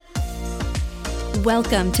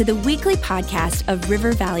Welcome to the weekly podcast of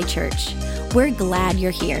River Valley Church. We're glad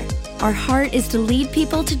you're here. Our heart is to lead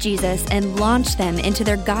people to Jesus and launch them into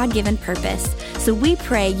their God-given purpose. So we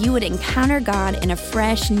pray you would encounter God in a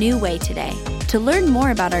fresh, new way today. To learn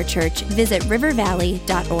more about our church, visit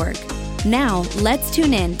rivervalley.org. Now, let's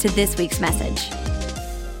tune in to this week's message.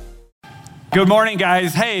 Good morning,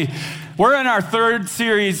 guys. Hey, we're in our third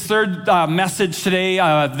message today,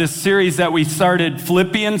 this series that we started,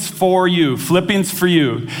 Philippians for You, Philippians for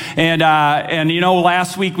You. And you know,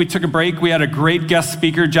 last week we took a break. We had a great guest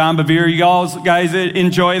speaker, John Bevere. You guys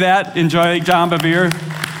enjoy that? Enjoy John Bevere?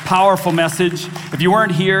 Powerful message. If you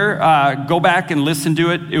weren't here, go back and listen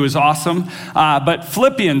to it. It was awesome. But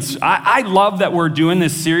Philippians, I love that we're doing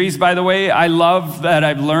this series, by the way. I love that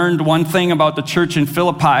I've learned one thing about the church in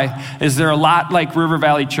Philippi is they're a lot like River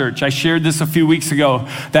Valley Church. I shared this a few weeks ago,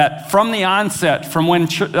 that from the onset, from when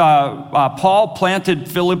Paul planted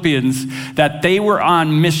Philippians, that they were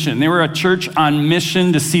on mission. They were a church on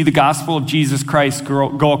mission to see the gospel of Jesus Christ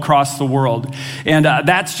go across the world. And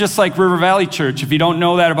that's just like River Valley Church. If you don't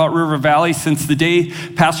know that about River Valley, since the day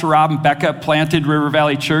Pastor Rob and Becca planted River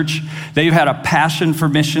Valley Church, they've had a passion for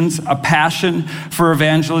missions, a passion for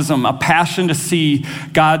evangelism, a passion to see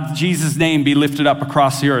God, Jesus' name be lifted up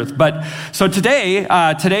across the earth. But so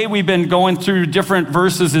today we've been going through different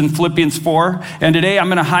verses in Philippians 4, and today I'm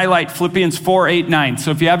going to highlight Philippians 4, 8, 9. So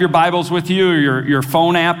if you have your Bibles with you or your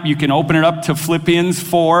phone app, you can open it up to Philippians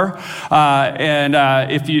 4. But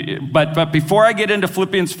before I get into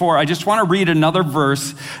Philippians 4, I just want to read another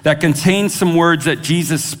verse that contains some words that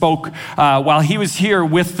Jesus spoke while he was here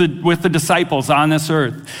with the disciples on this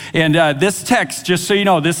earth. And this text, just so you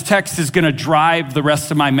know, this text is going to drive the rest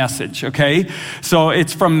of my message, okay? So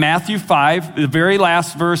it's from Matthew 5, the very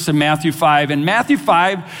last verse in Matthew 5. And Matthew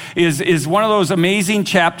 5 is one of those amazing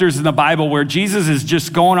chapters in the Bible where Jesus is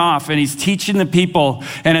just going off and he's teaching the people,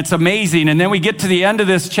 and it's amazing. And then we get to the end of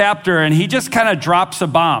this chapter and he just kind of drops a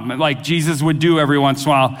bomb like Jesus would do every once in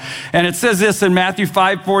a while. And it says this in Matthew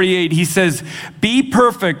 5:48, he says, "Be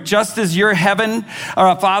perfect just as your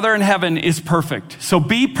Father in heaven is perfect." So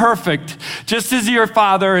be perfect just as your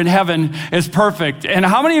Father in heaven is perfect. And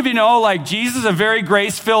how many of you know, like, Jesus is a very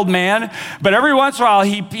grace-filled man, but every once in a while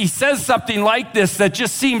he says something like this that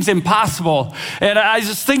just seems impossible. And I was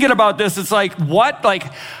just thinking about this. It's like, what? Like,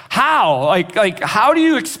 how? Like, how do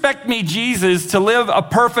you expect me, Jesus, to live a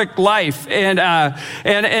perfect life? And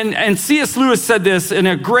C.S. Lewis said this in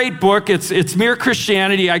a great book. It's Mere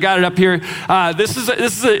Christianity. I got it up here.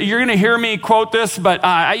 You're going to hear me quote this, but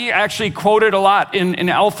I actually quote it a lot in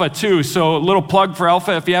Alpha too. So a little plug for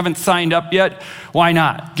Alpha. If you haven't signed up yet, why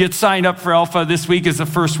not? Get signed up for Alpha. This week is the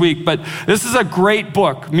first week. But this is a great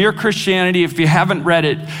book, Mere Christianity. If you haven't read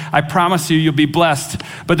it, I promise you'll be blessed.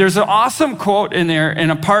 But there's an awesome quote in there,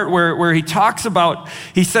 in a part where he talks about,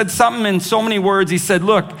 he said something in so many words. He said,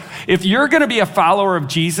 look, if you're going to be a follower of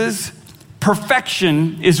Jesus,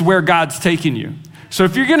 perfection is where God's taking you. So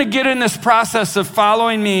if you're going to get in this process of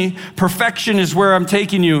following me, perfection is where I'm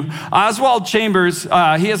taking you. Oswald Chambers, he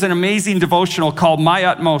has an amazing devotional called My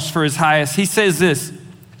Utmost for His Highest. He says this: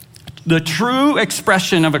 the true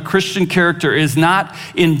expression of a Christian character is not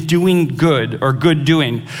in doing good or good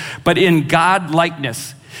doing, but in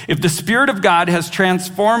God-likeness. If the Spirit of God has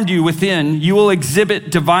transformed you within, you will exhibit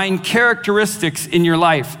divine characteristics in your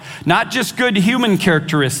life, not just good human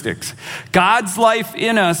characteristics. God's life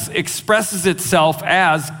in us expresses itself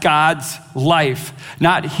as God's life,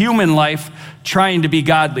 not human life trying to be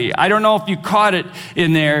godly. I don't know if you caught it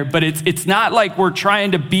in there, but it's not like we're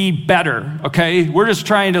trying to be better, okay? We're just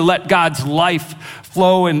trying to let God's life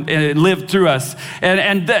flow and live through us.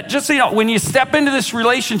 And that, just so you know, when you step into this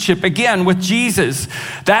relationship again with Jesus,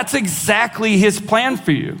 that's exactly his plan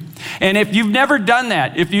for you. And if you've never done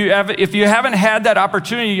that, if you haven't had that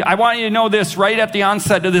opportunity, I want you to know this right at the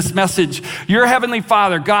onset of this message. Your Heavenly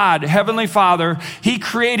Father, God, Heavenly Father, He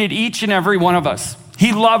created each and every one of us.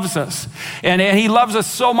 He loves us. And he loves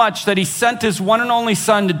us so much that he sent his one and only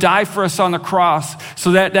Son to die for us on the cross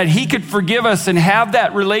so that he could forgive us and have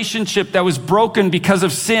that relationship that was broken because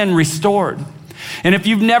of sin restored. And if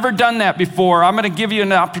you've never done that before, I'm going to give you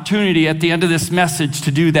an opportunity at the end of this message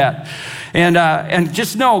to do that. And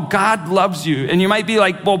just know God loves you. And you might be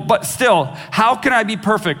like, well, but still, how can I be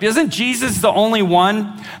perfect? Isn't Jesus the only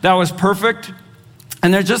one that was perfect?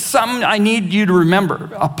 And there's just something I need you to remember.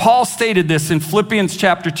 Paul stated this in Philippians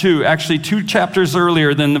chapter 2, actually 2 chapters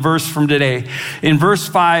earlier than the verse from today. In verse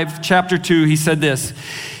 5, chapter 2, he said this: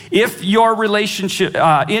 If your relationship,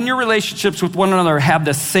 in your relationships with one another, have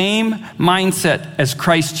the same mindset as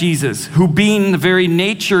Christ Jesus, who being the very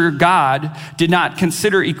nature God, did not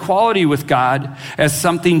consider equality with God as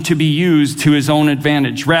something to be used to his own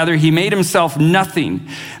advantage. Rather, he made himself nothing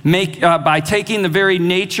by taking the very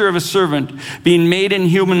nature of a servant, being made in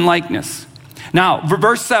human likeness. Now,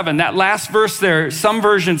 verse 7, that last verse there, some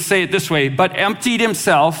versions say it this way, but emptied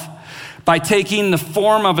himself by taking the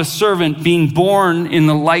form of a servant, being born in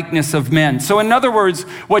the likeness of men. So in other words,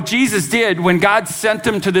 what Jesus did when God sent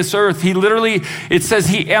him to this earth, it says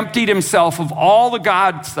he emptied himself of all the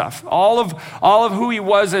God stuff, all of who he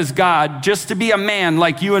was as God, just to be a man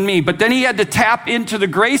like you and me. But then he had to tap into the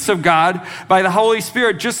grace of God by the Holy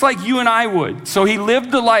Spirit, just like you and I would. So he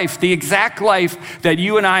lived the life, the exact life that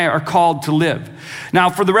you and I are called to live. Now,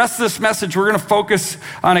 for the rest of this message, we're going to focus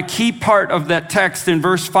on a key part of that text in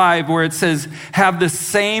verse 5 where it says, have the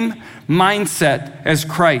same mindset as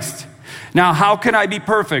Christ. Now, how can I be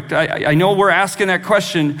perfect? I know we're asking that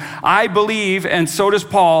question. I believe, and so does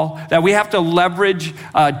Paul, that we have to leverage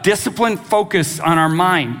disciplined focus on our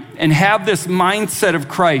mind and have this mindset of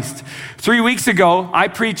Christ. 3 weeks ago, I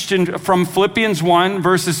preached from Philippians 1,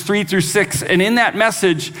 verses 3 through 6. And in that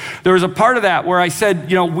message, there was a part of that where I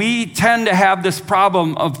said, we tend to have this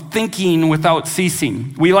problem of thinking without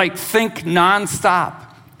ceasing. We think nonstop.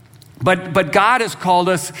 But God has called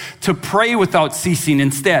us to pray without ceasing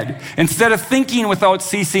instead. Instead of thinking without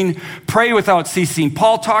ceasing, pray without ceasing.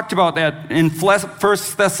 Paul talked about that in 1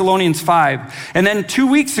 Thessalonians 5. And then 2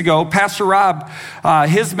 weeks ago, Pastor Rob,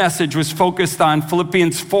 his message was focused on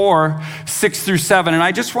Philippians 4, 6 through 7. And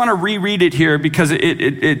I just want to reread it here because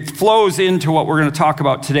it flows into what we're going to talk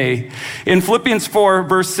about today. In Philippians 4,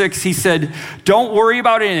 verse 6, he said, don't worry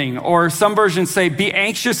about anything. Or some versions say, be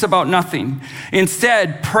anxious about nothing.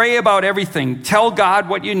 Instead, pray about everything. Tell God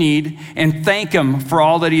what you need and thank him for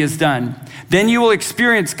all that he has done. Then you will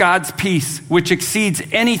experience God's peace, which exceeds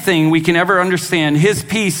anything we can ever understand. His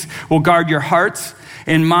peace will guard your hearts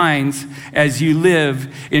and minds as you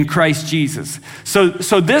live in Christ Jesus. So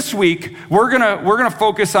this week we're gonna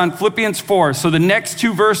focus on Philippians 4. So the next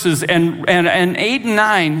two verses and 8 and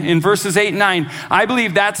 9, in verses 8 and 9, I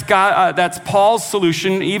believe that's Paul's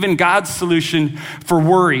solution, even God's solution for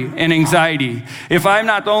worry and anxiety. If I'm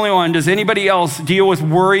not the only one, does anybody else deal with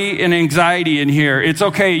worry and anxiety in here? It's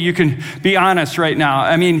okay, you can be honest right now.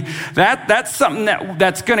 I mean, that's something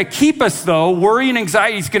that's gonna keep us though. Worry and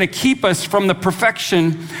anxiety is gonna keep us from the perfection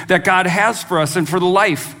that God has for us and for the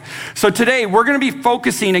life. So today we're going to be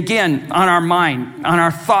focusing again on our mind, on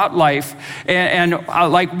our thought life, and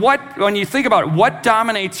when you think about it, what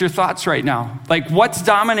dominates your thoughts right now? What's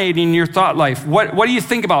dominating your thought life? What do you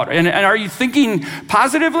think about? And are you thinking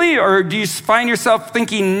positively or do you find yourself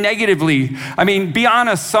thinking negatively? I mean, be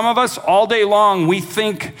honest, some of us all day long, we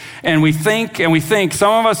think and we think and we think.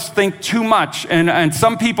 Some of us think too much. And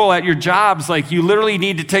some people at your jobs, you literally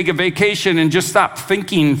need to take a vacation and just stop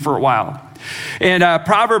thinking for a while. And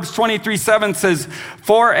Proverbs 23:7 says,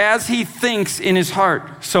 for as he thinks in his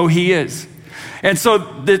heart, so he is. And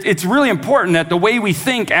so it's really important that the way we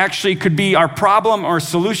think actually could be our problem or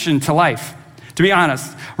solution to life, to be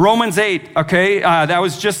honest. Romans 8, okay, that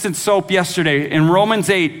was just in soap yesterday. In Romans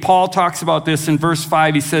 8, Paul talks about this in verse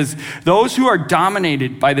 5. He says, those who are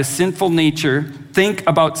dominated by the sinful nature think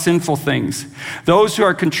about sinful things. Those who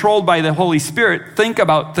are controlled by the Holy Spirit think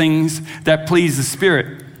about things that please the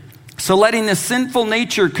Spirit. So letting the sinful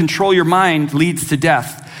nature control your mind leads to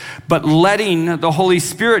death, but letting the Holy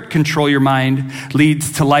Spirit control your mind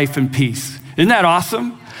leads to life and peace. Isn't that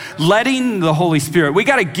awesome? Letting the Holy Spirit, we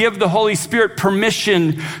got to give the Holy Spirit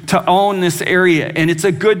permission to own this area. And it's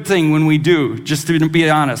a good thing when we do, just to be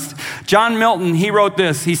honest. John Milton, he wrote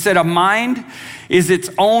this. He said, a mind is its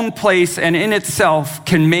own place and in itself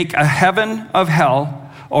can make a heaven of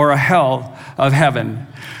hell or a hell of heaven.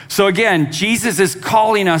 So again, Jesus is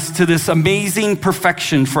calling us to this amazing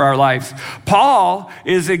perfection for our lives. Paul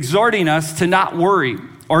is exhorting us to not worry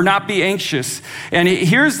or not be anxious. And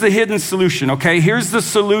here's the hidden solution, okay? Here's the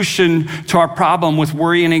solution to our problem with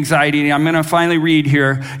worry and anxiety. I'm going to finally read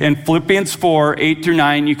here in Philippians 4, 8 through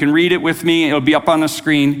 9. You can read it with me. It'll be up on the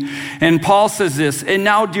screen. And Paul says this, and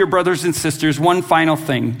now, dear brothers and sisters, one final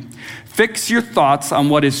thing. Fix your thoughts on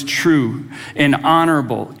what is true and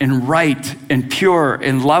honorable and right and pure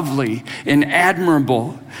and lovely and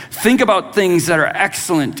admirable. Think about things that are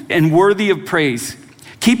excellent and worthy of praise.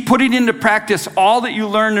 Keep putting into practice all that you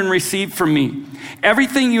learned and received from me,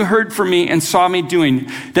 everything you heard from me and saw me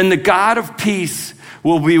doing. Then the God of peace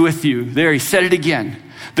will be with you. There, he said it again.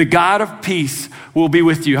 The God of peace will be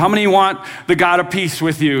with you. How many want the God of peace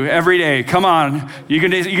with you every day? Come on. You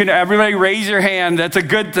can everybody raise your hand. That's a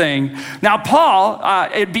good thing. Now, Paul,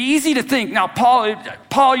 it'd be easy to think, now,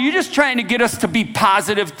 Paul, you're just trying to get us to be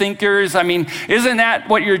positive thinkers. I mean, isn't that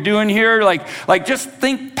what you're doing here? Like just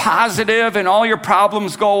think positive and all your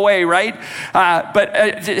problems go away, right? But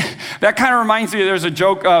that kind of reminds me, there's a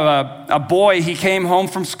joke of a boy, he came home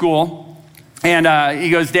from school and he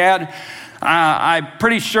goes, Dad, I'm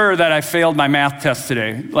pretty sure that I failed my math test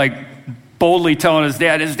today. Like boldly telling his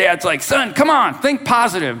dad. His dad's like, son, come on, think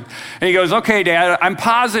positive. And he goes, okay, Dad, I'm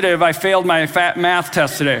positive I failed my math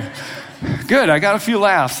test today. Good, I got a few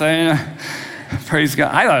laughs. Praise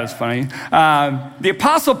God. I thought it was funny. The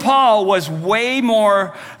Apostle Paul was way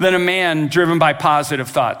more than a man driven by positive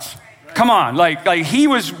thoughts. Come on, like he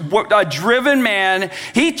was a driven man.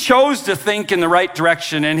 He chose to think in the right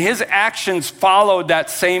direction, and his actions followed that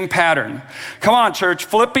same pattern. Come on, church.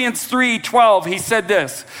 Philippians 3:12, he said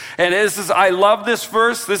this, and I love this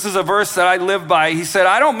verse. This is a verse that I live by. He said,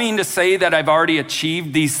 I don't mean to say that I've already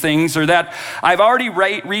achieved these things or that I've already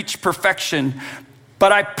reached perfection,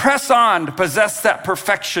 but I press on to possess that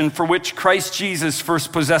perfection for which Christ Jesus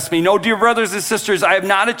first possessed me. No, dear brothers and sisters, I have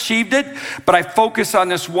not achieved it, but I focus on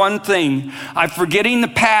this one thing. I'm forgetting the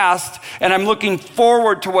past, and I'm looking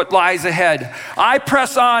forward to what lies ahead. I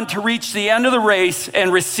press on to reach the end of the race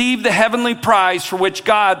and receive the heavenly prize for which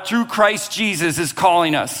God, through Christ Jesus, is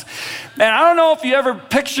calling us. And I don't know if you ever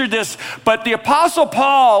pictured this, but the Apostle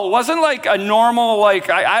Paul wasn't like a normal,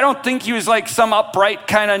 I don't think he was like some upright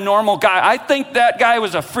kind of normal guy. I think that guy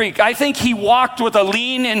was a freak. I think he walked with a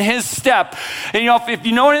lean in his step. And if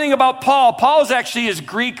you know anything about Paul is actually his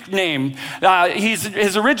Greek name.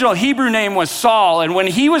 His original Hebrew name was Saul. And when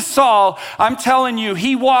he was Saul, I'm telling you,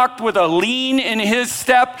 he walked with a lean in his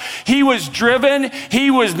step. He was driven.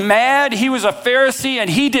 He was mad. He was a Pharisee, and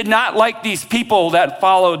he did not like these people that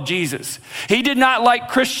followed Jesus. He did not like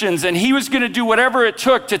Christians, and he was going to do whatever it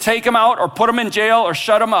took to take them out or put them in jail or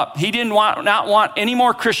shut them up. He did not want any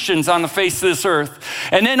more Christians on the face of this earth.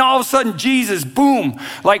 And then all of a sudden, Jesus, boom,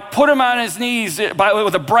 put him on his knees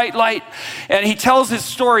with a bright light. And he tells his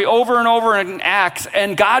story over and over in Acts,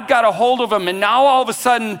 and God got a hold of him. And now all of a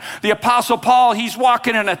sudden, the Apostle Paul, he's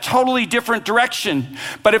walking in a totally different direction.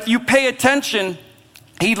 But if you pay attention,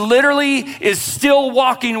 he literally is still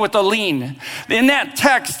walking with a lean. In that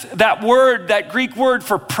text, that Greek word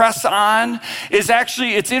for press on is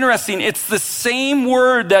actually, it's interesting. It's the same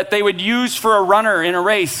word that they would use for a runner in a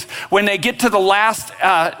race. When they get to the last,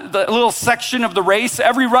 the little section of the race,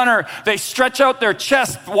 every runner, they stretch out their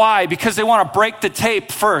chest. Why? Because they want to break the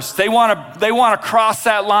tape first. They want to cross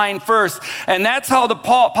that line first. And that's how the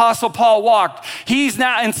Apostle Paul walked. He's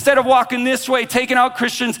now, instead of walking this way, taking out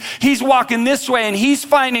Christians, he's walking this way, and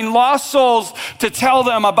he's finding lost souls to tell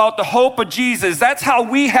them about the hope of Jesus. That's how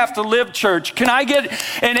we have to live, church. Can I get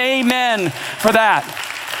an amen for that?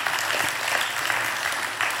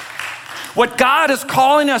 What God is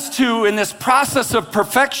calling us to in this process of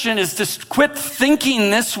perfection is to quit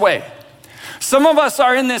thinking this way. Some of us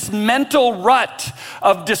are in this mental rut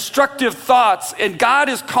of destructive thoughts, and God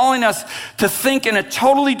is calling us to think in a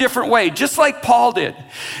totally different way, just like Paul did.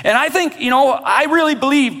 And I think, I really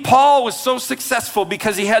believe Paul was so successful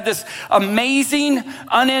because he had this amazing,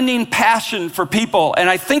 unending passion for people. And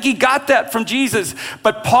I think he got that from Jesus.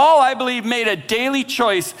 But Paul, I believe, made a daily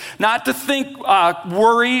choice not to think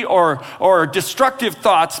worry or destructive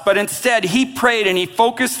thoughts, but instead he prayed and he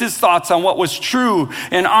focused his thoughts on what was true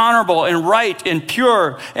and honorable and right and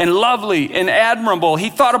pure and lovely and admirable. He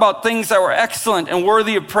thought about things that were excellent and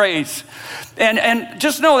worthy of praise. And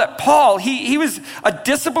just know that Paul, he was a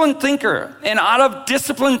disciplined thinker, and out of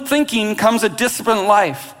disciplined thinking comes a disciplined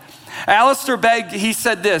life. Alistair Begg, he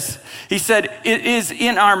said this. He said, it is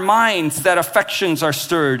in our minds that affections are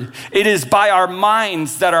stirred. It is by our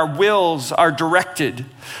minds that our wills are directed.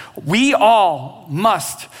 We all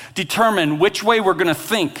must determine which way we're going to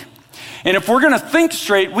think. And if we're going to think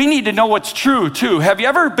straight, we need to know what's true too. Have you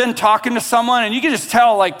ever been talking to someone and you can just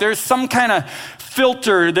tell there's some kind of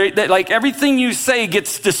filter, everything you say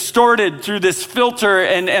gets distorted through this filter,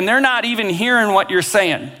 and they're not even hearing what you're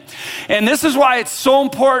saying. And this is why it's so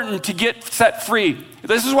important to get set free.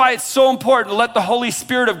 This is why it's so important to let the Holy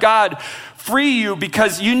Spirit of God free you,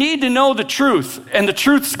 because you need to know the truth, and the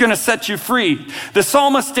truth's going to set you free. The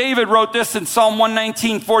psalmist David wrote this in Psalm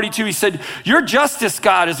 119:42. He said, your justice,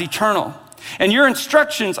 God, is eternal, and your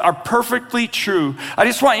instructions are perfectly true. I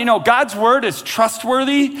just want you to know God's word is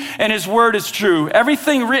trustworthy and his word is true.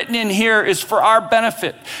 Everything written in here is for our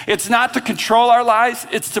benefit. It's not to control our lives,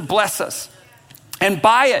 it's to bless us. And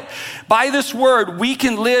by this word, we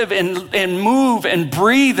can live and move and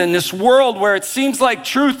breathe in this world where it seems like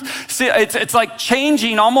truth, it's like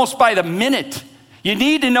changing almost by the minute. You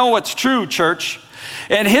need to know what's true, church.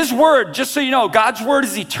 And his word, just so you know, God's word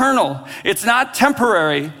is eternal. It's not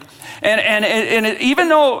temporary. And even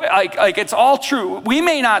though like it's all true, we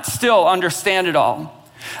may not still understand it all.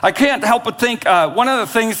 I can't help but think one of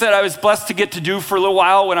the things that I was blessed to get to do for a little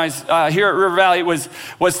while when I was here at River Valley was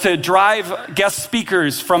to drive guest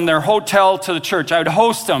speakers from their hotel to the church. I would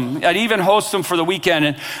host them. I'd even host them for the weekend.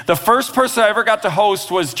 And the first person I ever got to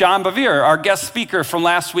host was John Bevere, our guest speaker from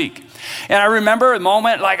last week. And I remember a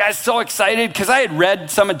moment, like I was so excited because I had read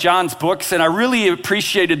some of John's books and I really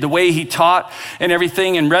appreciated the way he taught and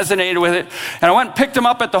everything and resonated with it. And I went and picked him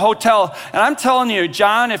up at the hotel. And I'm telling you,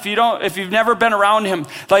 John, if you've never been around him,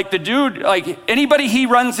 like the dude, like anybody he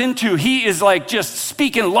runs into, he is like just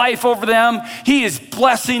speaking life over them. He is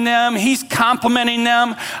blessing them. He's complimenting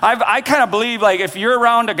them. I kind of believe like if you're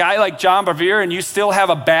around a guy like John Bevere and you still have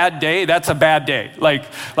a bad day, that's a bad day. Like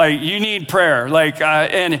you need prayer.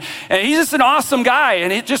 And he's just an awesome guy,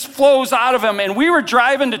 and it just flows out of him. And we were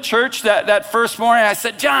driving to church that first morning. I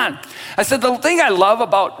said, John, the thing I love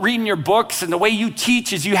about reading your books and the way you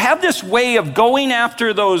teach is you have this way of going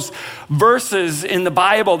after those verses in the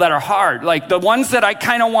Bible that are hard, like the ones that I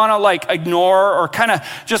kind of want to like ignore or kind of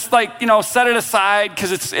just like, set it aside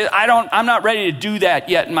because I'm not ready to do that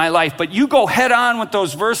yet in my life. But you go head on with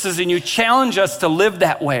those verses and you challenge us to live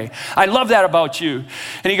that way. I love that about you.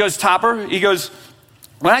 And he goes, Topper,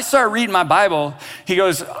 when I started reading my Bible, he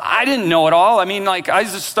goes, I didn't know it all. I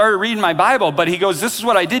just started reading my Bible, but he goes, this is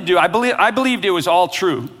what I did do. I believed it was all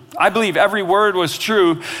true. I believe every word was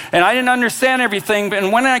true, and I didn't understand everything.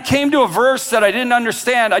 And when I came to a verse that I didn't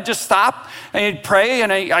understand, I just stopped and I'd pray,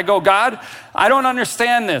 and I go, God, I don't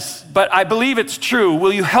understand this, but I believe it's true.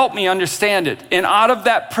 Will you help me understand it? And out of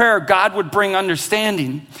that prayer, God would bring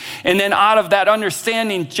understanding. And then out of that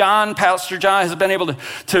understanding, Pastor John has been able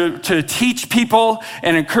to teach people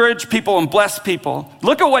and encourage people and bless people.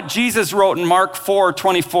 Look at what Jesus wrote in Mark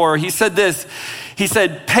 4:24. He said this. He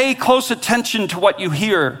said, pay close attention to what you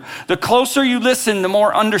hear. The closer you listen, the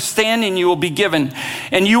more understanding you will be given,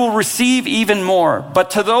 and you will receive even more.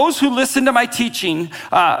 But to those who listen to my teaching,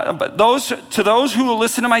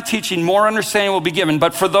 more understanding will be given.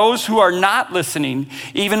 But for those who are not listening,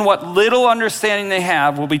 even what little understanding they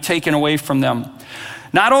have will be taken away from them.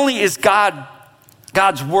 Not only is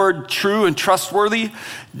God's word true and trustworthy,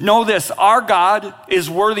 know this, our God is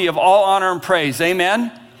worthy of all honor and praise.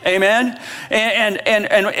 Amen? Amen.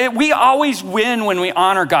 And we always win when we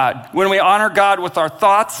honor God. When we honor God with our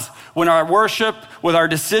thoughts, when our worship, with our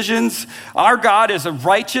decisions. Our God is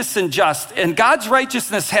righteous and just. And God's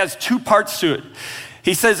righteousness has two parts to it.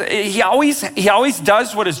 He says he always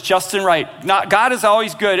does what is just and right. God is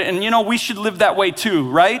always good. And we should live that way too,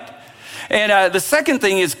 right? And the second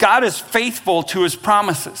thing is God is faithful to his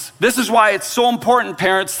promises. This is why it's so important,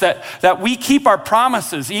 parents, that we keep our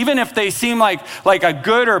promises, even if they seem like a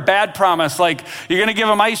good or bad promise. Like you're going to give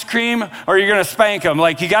them ice cream or you're going to spank them.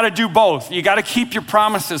 Like you got to do both. You got to keep your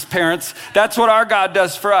promises, parents. That's what our God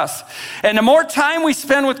does for us. And the more time we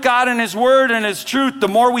spend with God and his word and his truth, the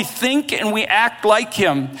more we think and we act like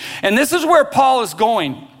him. And this is where Paul is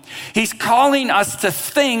going. He's calling us to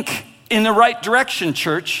think in the right direction,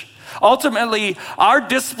 church. Ultimately, our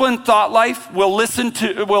disciplined thought life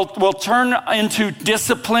will turn into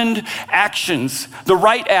disciplined actions, the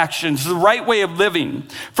right way of living.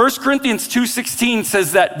 1 Corinthians 2:16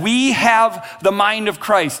 says that we have the mind of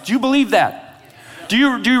Christ. Do you believe that? Do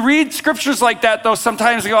you read scriptures like that, though?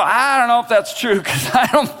 Sometimes you go, I don't know if that's true because I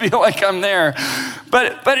don't feel like I'm there.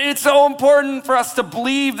 But it's so important for us to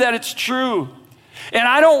believe that it's true. And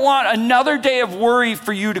I don't want another day of worry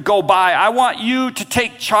for you to go by. I want you to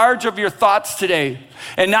take charge of your thoughts today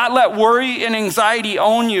and not let worry and anxiety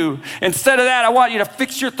own you. Instead of that, I want you to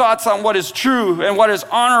fix your thoughts on what is true and what is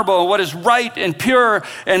honorable, what is right and pure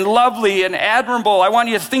and lovely and admirable. I want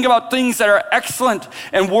you to think about things that are excellent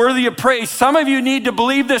and worthy of praise. Some of you need to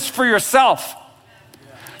believe this for yourself.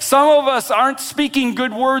 Some of us aren't speaking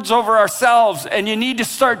good words over ourselves, and you need to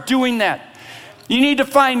start doing that. You need to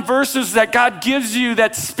find verses that God gives you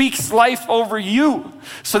that speaks life over you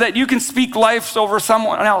so that you can speak life over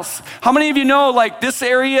someone else. How many of you know like this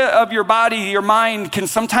area of your body, your mind can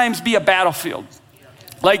sometimes be a battlefield?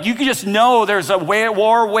 Like you can just know there's a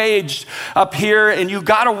war waged up here and you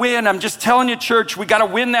got to win. I'm just telling you, church, we got to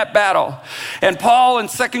win that battle. And Paul in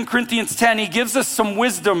 2 Corinthians 10, he gives us some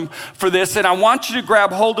wisdom for this. And I want you to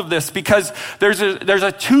grab hold of this because there's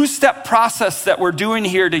a two-step process that we're doing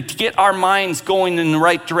here to get our minds going in the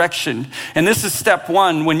right direction. And this is step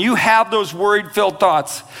one. When you have those worried-filled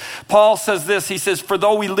thoughts, Paul says this, he says, for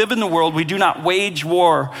though we live in the world, we do not wage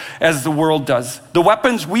war as the world does. The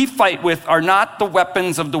weapons we fight with are not the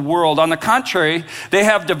weapons of the world. On the contrary, they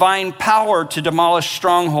have divine power to demolish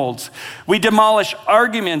strongholds. We demolish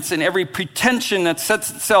arguments and every pretension that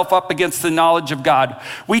sets itself up against the knowledge of God.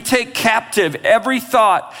 We take captive every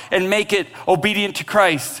thought and make it obedient to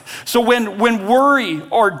Christ. So when worry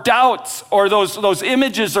or doubts or those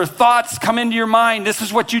images or thoughts come into your mind, this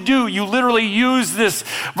is what you do. You literally use this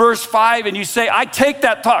verse 5 and you say, I take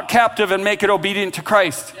that thought captive and make it obedient to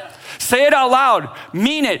Christ. Yeah. Say it out loud,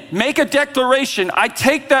 mean it, make a declaration. I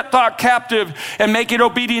take that thought captive and make it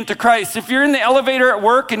obedient to Christ. If you're in the elevator at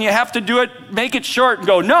work and you have to do it, make it short and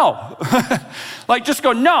go, no. Like just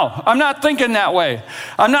go, no, I'm not thinking that way.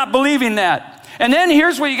 I'm not believing that. And then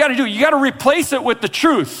here's what you got to do. You got to replace it with the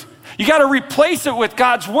truth. You got to replace it with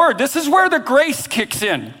God's word. This is where the grace kicks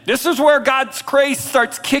in. This is where God's grace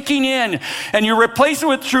starts kicking in. And you replace it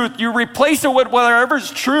with truth. You replace it with whatever's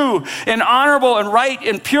true and honorable and right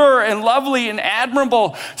and pure and lovely and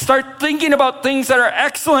admirable. Start thinking about things that are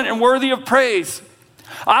excellent and worthy of praise.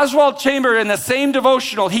 Oswald Chambers, in the same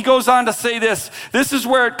devotional, he goes on to say this. This is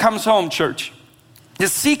where it comes home, church. The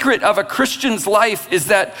secret of a Christian's life is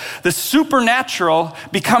that the supernatural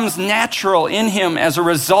becomes natural in him as a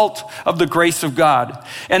result of the grace of God.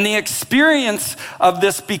 And the experience of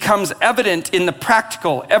this becomes evident in the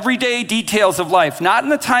practical, everyday details of life, not in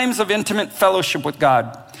the times of intimate fellowship with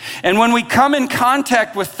God. And when we come in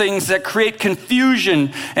contact with things that create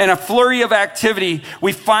confusion and a flurry of activity,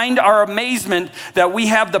 we find our amazement that we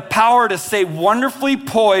have the power to stay wonderfully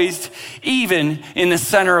poised even in the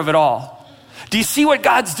center of it all. Do you see what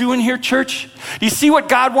God's doing here, church? Do you see what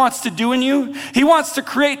God wants to do in you? He wants to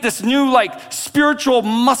create this new, spiritual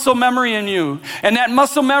muscle memory in you. And that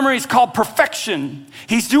muscle memory is called perfection.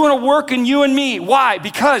 He's doing a work in you and me. Why?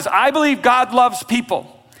 Because I believe God loves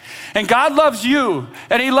people. And God loves you.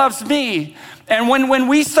 And he loves me. And when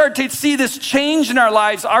we start to see this change in our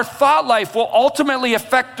lives, our thought life will ultimately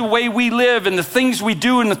affect the way we live and the things we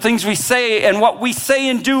do and the things we say. And what we say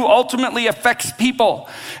and do ultimately affects people.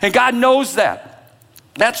 And God knows that.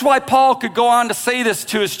 That's why Paul could go on to say this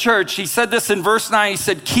to his church. He said this in verse 9. He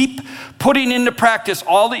said, keep putting into practice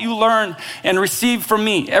all that you learn and receive from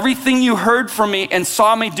me, everything you heard from me and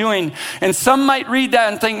saw me doing. And some might read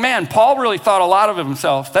that and think, man, Paul really thought a lot of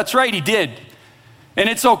himself. That's right, he did. And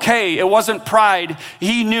it's okay. It wasn't pride.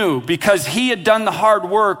 He knew because he had done the hard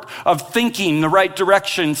work of thinking the right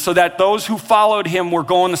direction so that those who followed him were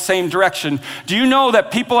going the same direction. Do you know that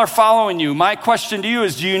people are following you? My question to you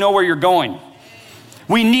is, do you know where you're going?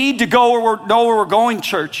 We need to know where we're going,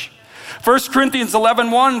 church. 1 Corinthians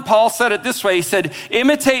 11:1, Paul said it this way. He said,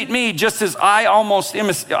 imitate me just as I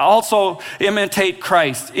also imitate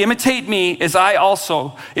Christ. Imitate me as I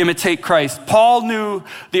also imitate Christ. Paul knew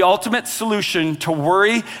the ultimate solution to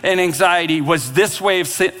worry and anxiety was this way of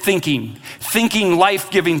thinking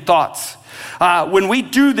life-giving thoughts. When we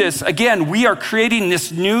do this, again, we are creating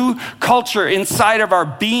this new culture inside of our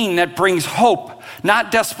being that brings hope,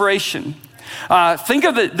 not desperation. Think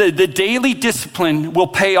of the daily discipline will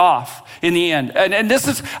pay off in the end. And this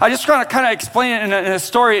is, I just want to kind of explain it in a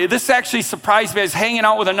story. This actually surprised me. I was hanging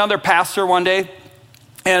out with another pastor one day.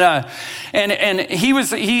 And he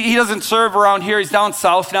doesn't serve around here. He's down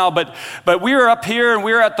south now, but we were up here and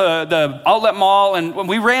we were at the outlet mall and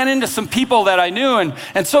we ran into some people that I knew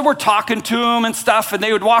and so we're talking to them and stuff and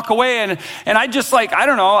they would walk away and I just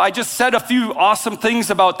I just said a few awesome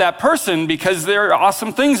things about that person because there are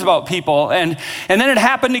awesome things about people and then it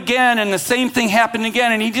happened again and the same thing happened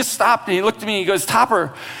again and he just stopped and he looked at me and he goes,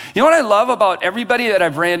 Topper, you know what I love about everybody that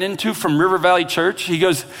I've ran into from River Valley Church? He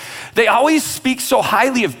goes, they always speak so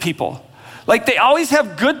highly of people. Like they always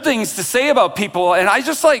have good things to say about people. And I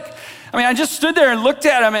just stood there and looked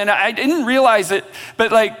at him and I didn't realize it,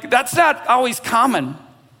 but that's not always common.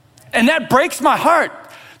 And that breaks my heart.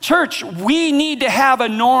 Church, we need to have a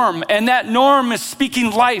norm, and that norm is speaking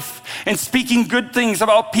life and speaking good things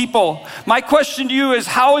about people. My question to you is,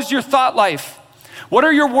 how is your thought life? What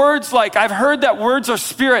are your words like? I've heard that words are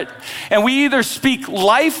spirit, and we either speak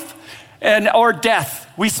life or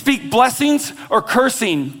death. We speak blessings or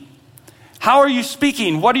cursing. How are you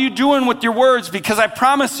speaking? What are you doing with your words? Because I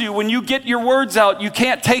promise you, when you get your words out, you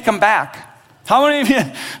can't take them back. How many of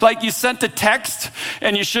you, like, you sent a text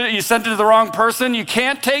and you sent it to the wrong person? You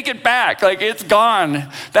can't take it back. Like, it's gone.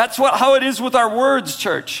 That's how it is with our words,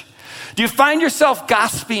 church. Do you find yourself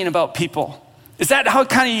gossiping about people? Is that how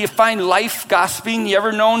kind of you find life, gossiping? You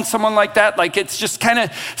ever known someone like that? Like, it's just kind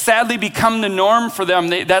of sadly become the norm for them.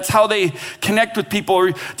 That's how they connect with people.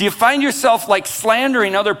 Or do you find yourself like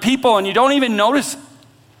slandering other people and you don't even notice?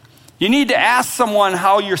 You need to ask someone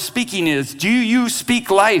how your speaking is. Do you speak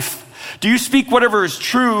life? Do you speak whatever is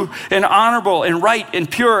true and honorable and right and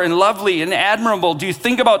pure and lovely and admirable? Do you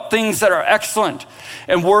think about things that are excellent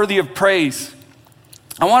and worthy of praise?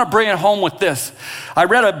 I want to bring it home with this. I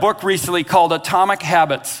read a book recently called Atomic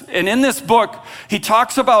Habits. And in this book, he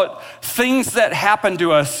talks about things that happen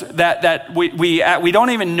to us that we don't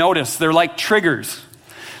even notice. They're like triggers.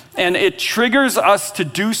 And it triggers us to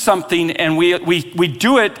do something, and we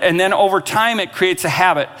do it, and then over time it creates a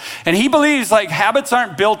habit. And he believes like habits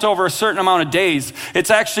aren't built over a certain amount of days.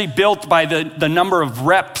 It's actually built by the number of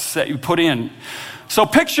reps that you put in. So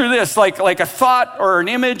picture this, like a thought or an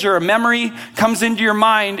image or a memory comes into your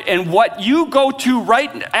mind, and what you go to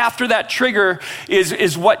right after that trigger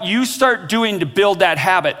is what you start doing to build that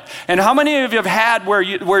habit. And how many of you have had where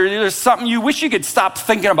there's something you wish you could stop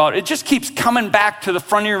thinking about? It just keeps coming back to the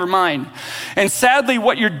front of your mind. And sadly,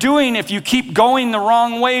 what you're doing, if you keep going the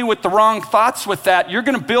wrong way with the wrong thoughts with that, you're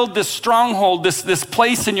going to build this stronghold, this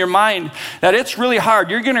place in your mind that it's really hard.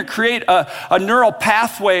 You're going to create a neural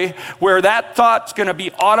pathway where that thought's going to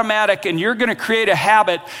be automatic, and you're going to create a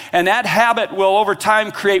habit, and that habit will over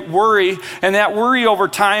time create worry, and that worry over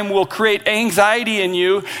time will create anxiety in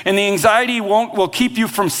you, and the anxiety will keep you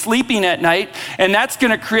from sleeping at night, and that's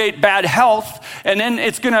going to create bad health, and then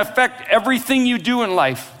it's going to affect everything you do in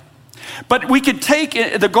life. But we could take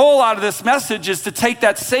the goal out of this message is to take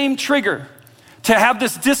that same trigger, to have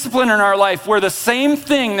this discipline in our life where the same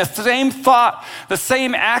thing, the same thought, the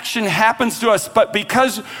same action happens to us, but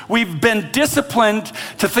because we've been disciplined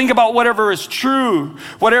to think about whatever is true,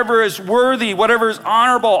 whatever is worthy, whatever is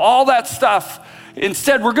honorable, all that stuff,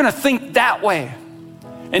 instead we're going to think that way.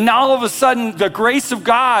 And now all of a sudden the grace of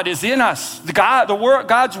God is in us.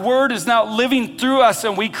 God's word is now living through us,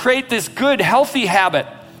 and we create this good, healthy habit.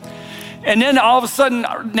 And then all of a sudden,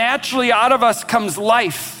 naturally out of us comes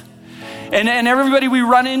life. And everybody we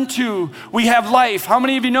run into, we have life. How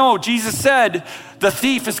many of you know Jesus said, the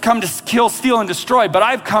thief has come to kill, steal, and destroy, but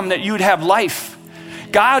I've come that you'd have life.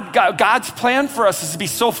 God's plan for us is to be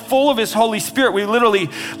so full of his Holy Spirit, we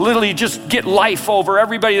literally just get life over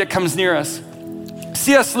everybody that comes near us.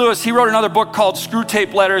 C.S. Lewis, he wrote another book called Screw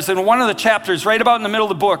Tape Letters, and one of the chapters, right about in the middle of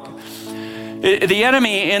the book, the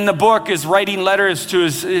enemy in the book is writing letters to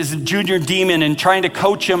his junior demon and trying to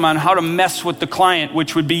coach him on how to mess with the client,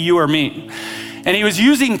 which would be you or me. And he was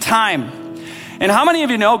using time. And how many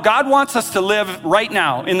of you know God wants us to live right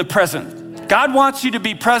now in the present? God wants you to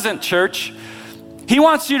be present, church. He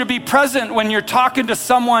wants you to be present when you're talking to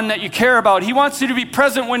someone that you care about. He wants you to be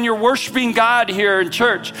present when you're worshiping God here in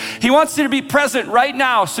church. He wants you to be present right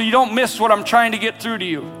now so you don't miss what I'm trying to get through to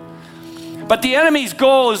you. But the enemy's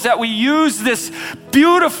goal is that we use this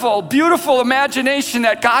beautiful, beautiful imagination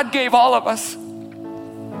that God gave all of us.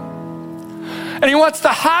 And he wants to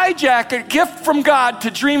hijack a gift from God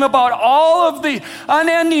to dream about all of the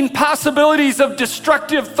unending possibilities of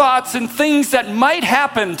destructive thoughts and things that might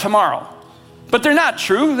happen tomorrow. But they're not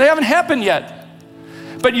true. They haven't happened yet.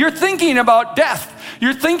 But you're thinking about death.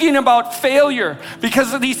 You're thinking about failure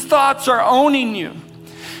because these thoughts are owning you.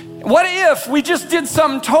 What if we just did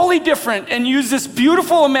something totally different and used this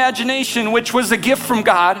beautiful imagination, which was a gift from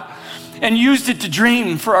God, and used it to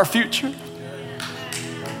dream for our future?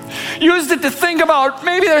 Used it to think about,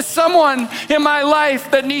 maybe there's someone in my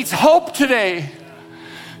life that needs hope today.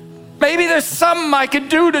 Maybe there's something I could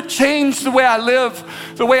do to change the way I live,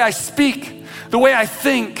 the way I speak, the way I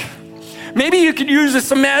think. Maybe you could use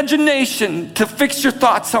this imagination to fix your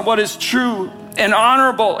thoughts on what is true and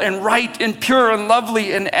honorable and right and pure and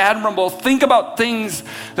lovely and admirable. Think about things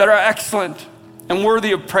that are excellent and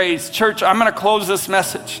worthy of praise. Church, I'm going to close this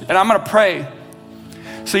message and I'm going to pray.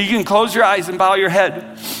 So you can close your eyes and bow your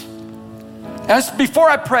head. Before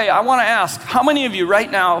I pray, I want to ask, how many of you right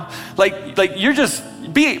now, like you're just,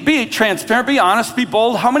 be transparent, be honest, be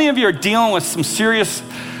bold. How many of you are dealing with some serious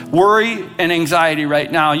worry and anxiety right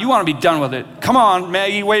now? You want to be done with it. Come on,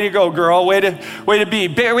 Maggie, way to go, girl. Way to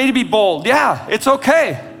be bold. Yeah, it's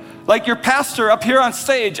okay. Like your pastor up here on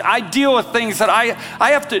stage, I deal with things that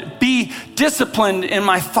I have to be disciplined in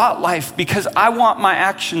my thought life because I want my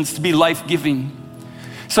actions to be life-giving.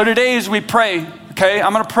 So today as we pray, okay,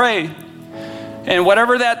 I'm going to pray. And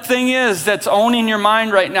whatever that thing is that's owning your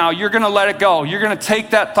mind right now, you're going to let it go. You're going to take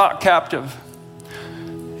that thought captive.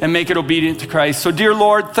 and make it obedient to Christ. So dear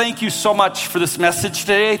Lord, thank you so much for this message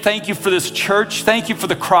today. Thank you for this church. Thank you for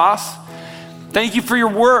the cross. Thank you for your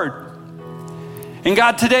word. And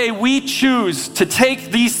God, today we choose to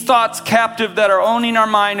take these thoughts captive that are owning our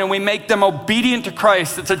mind and we make them obedient to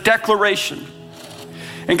Christ. It's a declaration.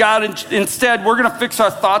 And God, instead, we're going to fix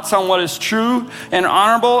our thoughts on what is true and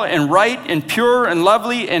honorable and right and pure and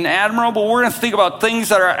lovely and admirable. We're going to think about things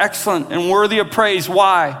that are excellent and worthy of praise.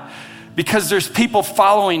 Why? Because there's people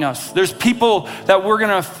following us. There's people that we're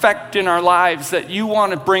going to affect in our lives, that you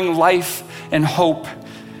want to bring life and hope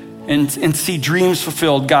and see dreams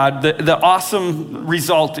fulfilled, God. The awesome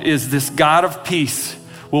result is this God of peace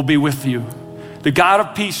will be with you. The God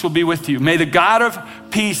of peace will be with you. May the God of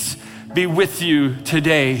peace be with you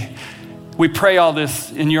today. We pray all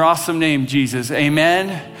this in your awesome name, Jesus.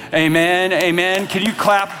 Amen, amen, amen. Can you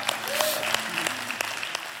clap?